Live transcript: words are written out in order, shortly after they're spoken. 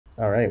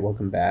All right,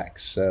 welcome back.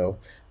 So,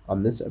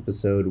 on this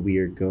episode, we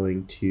are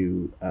going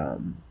to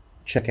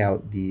check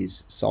out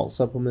these salt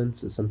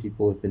supplements that some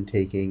people have been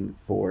taking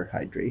for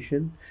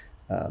hydration.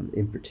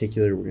 In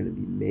particular, we're going to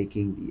be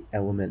making the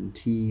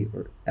LMNT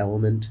or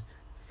Element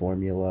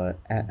formula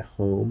at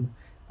home.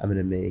 I'm going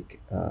to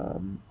make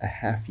a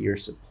half-year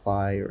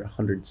supply, or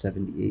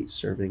 178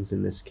 servings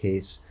in this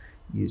case,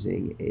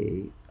 using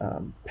a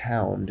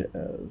pound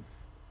of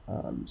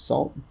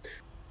salt.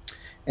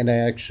 And I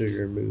actually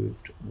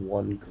removed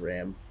 1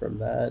 gram from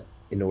that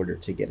in order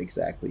to get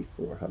exactly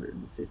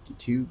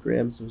 452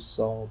 grams of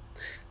salt,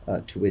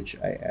 to which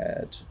I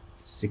add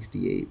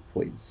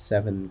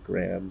 68.7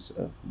 grams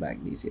of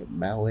magnesium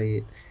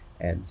malate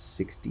and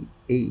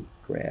 68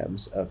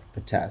 grams of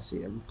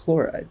potassium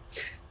chloride.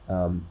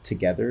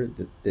 Together,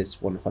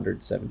 this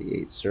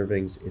 178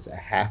 servings is a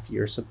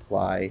half-year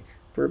supply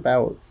for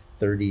about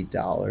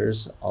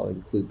 $30. I'll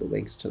include the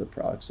links to the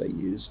products I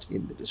used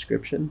in the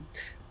description.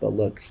 But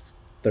look,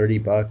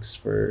 $30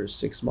 for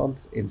 6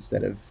 months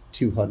instead of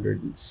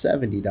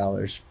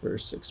 $270 for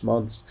 6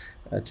 months.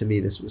 To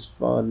me, this was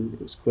fun,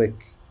 it was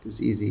quick, it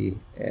was easy,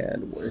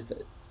 and worth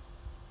it.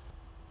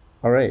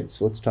 All right,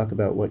 so let's talk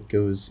about what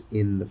goes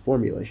in the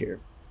formula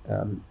here.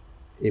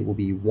 It will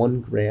be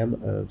 1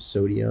 gram of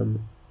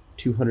sodium,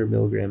 200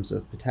 milligrams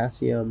of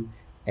potassium,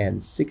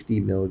 and 60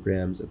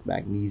 milligrams of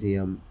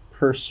magnesium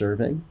per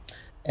serving.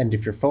 And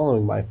if you're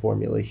following my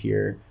formula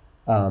here,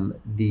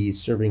 the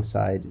serving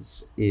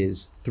size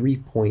is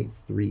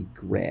 3.3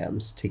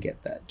 grams to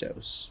get that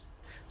dose.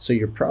 So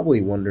you're probably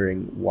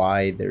wondering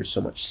why there's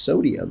so much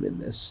sodium in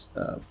this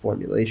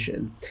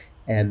formulation.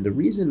 And the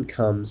reason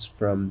comes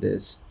from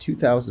this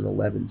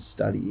 2011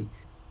 study.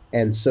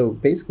 And so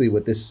basically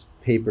what this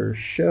paper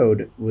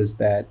showed was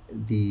that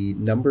the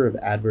number of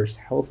adverse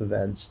health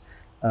events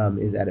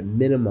is at a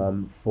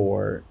minimum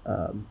for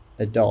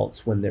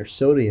adults when their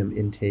sodium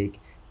intake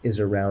is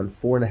around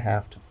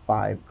 4.5 to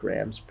 5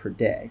 grams per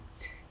day.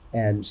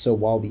 And so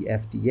while the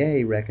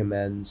FDA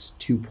recommends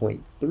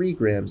 2.3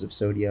 grams of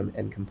sodium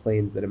and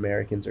complains that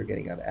Americans are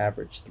getting on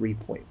average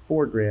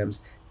 3.4 grams,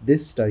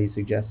 this study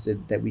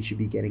suggested that we should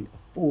be getting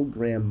a full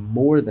gram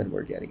more than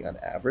we're getting on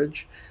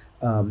average.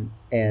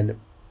 And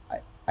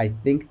I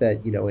think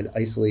that, in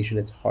isolation,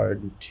 it's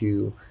hard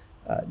to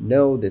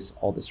know this.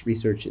 All this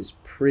research is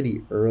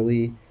pretty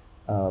early,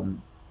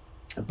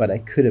 but I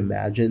could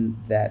imagine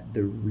that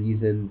the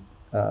reason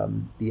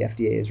the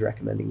FDA is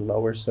recommending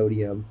lower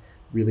sodium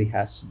really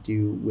has to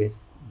do with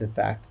the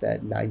fact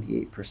that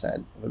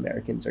 98% of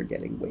Americans are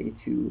getting way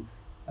too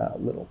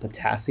little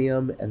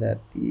potassium, and that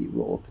the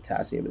role of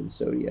potassium and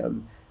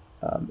sodium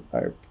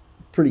are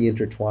pretty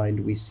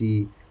intertwined. We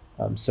see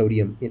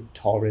sodium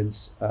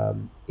tolerance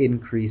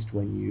increased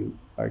when you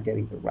are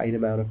getting the right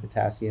amount of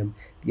potassium.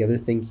 The other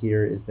thing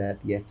here is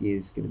that the FDA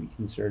is going to be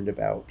concerned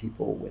about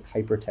people with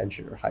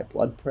hypertension or high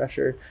blood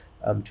pressure,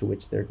 to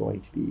which they're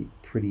going to be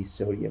pretty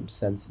sodium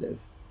sensitive.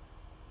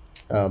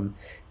 And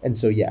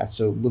so,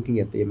 so looking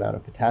at the amount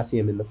of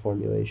potassium in the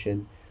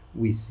formulation,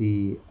 we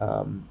see,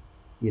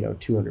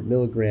 200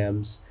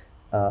 milligrams.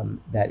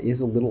 That is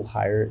a little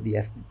higher.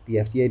 The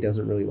FDA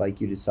doesn't really like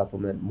you to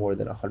supplement more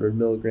than 100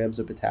 milligrams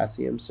of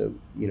potassium. So,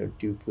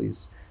 do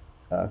please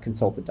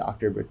consult the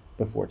doctor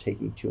before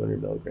taking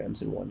 200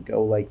 milligrams in one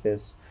go like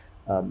this.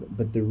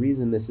 But the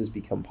reason this has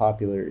become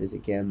popular is,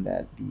 again,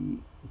 that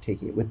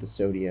taking it with the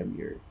sodium,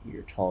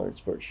 your tolerance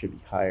for it should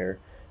be higher,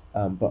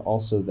 but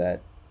also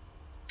that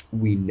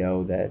we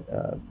know that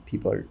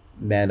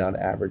men on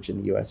average in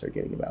the US are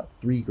getting about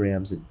 3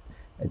 grams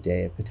a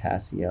day of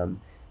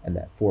potassium, and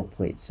that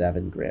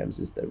 4.7 grams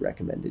is the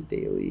recommended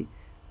daily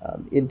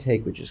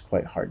intake, which is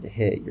quite hard to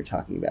hit. You're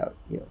talking about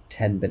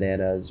 10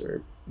 bananas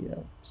or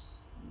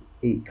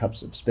 8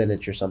 cups of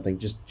spinach or something,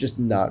 just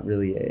not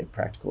really a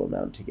practical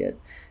amount to get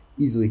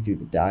easily through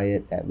the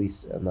diet, at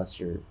least unless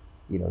you're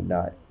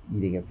not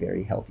eating a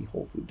very healthy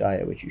whole food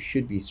diet, which you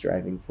should be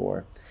striving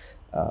for.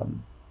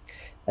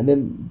 And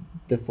then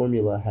the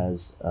formula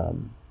has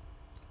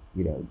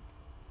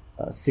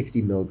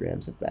 60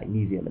 milligrams of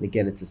magnesium, and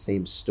again, it's the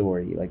same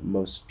story. Like,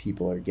 most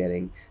people are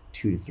getting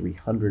 200 to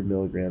 300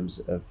 milligrams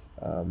of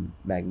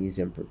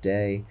magnesium per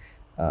day.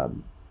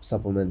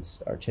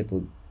 Supplements are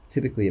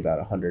typically about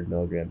 100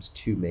 milligrams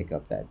to make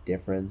up that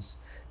difference.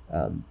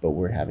 But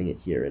we're having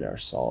it here in our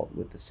salt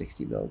with the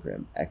 60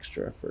 milligram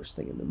extra first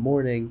thing in the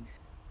morning.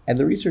 And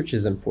the research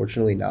is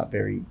unfortunately not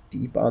very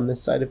deep on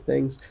this side of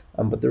things,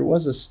 but there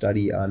was a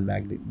study on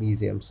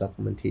magnesium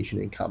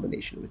supplementation in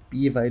combination with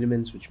B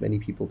vitamins, which many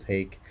people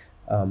take,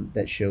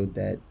 that showed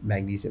that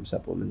magnesium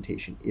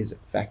supplementation is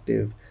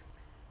effective,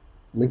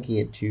 linking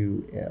it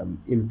to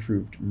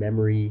improved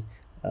memory,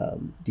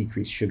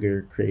 decreased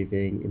sugar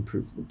craving,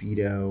 improved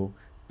libido,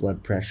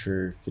 blood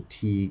pressure,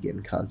 fatigue,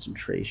 and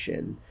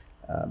concentration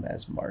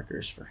as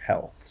markers for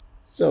health.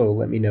 So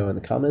let me know in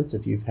the comments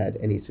if you've had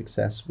any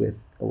success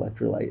with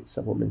electrolyte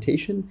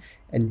supplementation,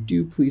 and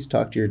do please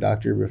talk to your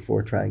doctor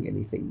before trying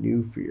anything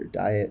new for your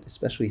diet,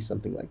 especially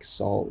something like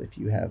salt. If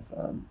you have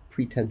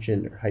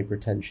pretension or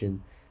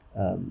hypertension,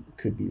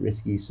 could be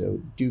risky.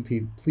 So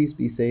please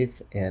be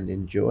safe and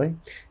enjoy.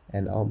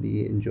 And I'll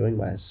be enjoying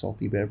my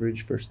salty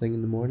beverage first thing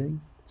in the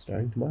morning,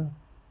 starting tomorrow.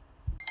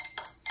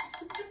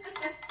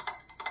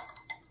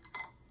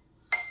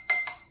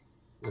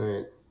 All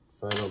right,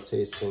 final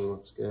tasting.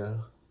 Let's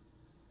go.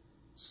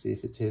 See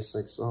if it tastes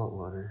like salt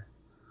water.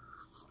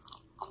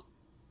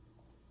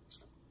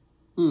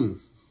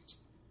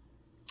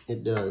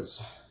 It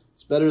does.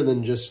 It's better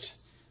than just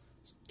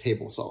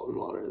table salt and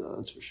water, though,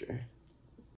 that's for sure.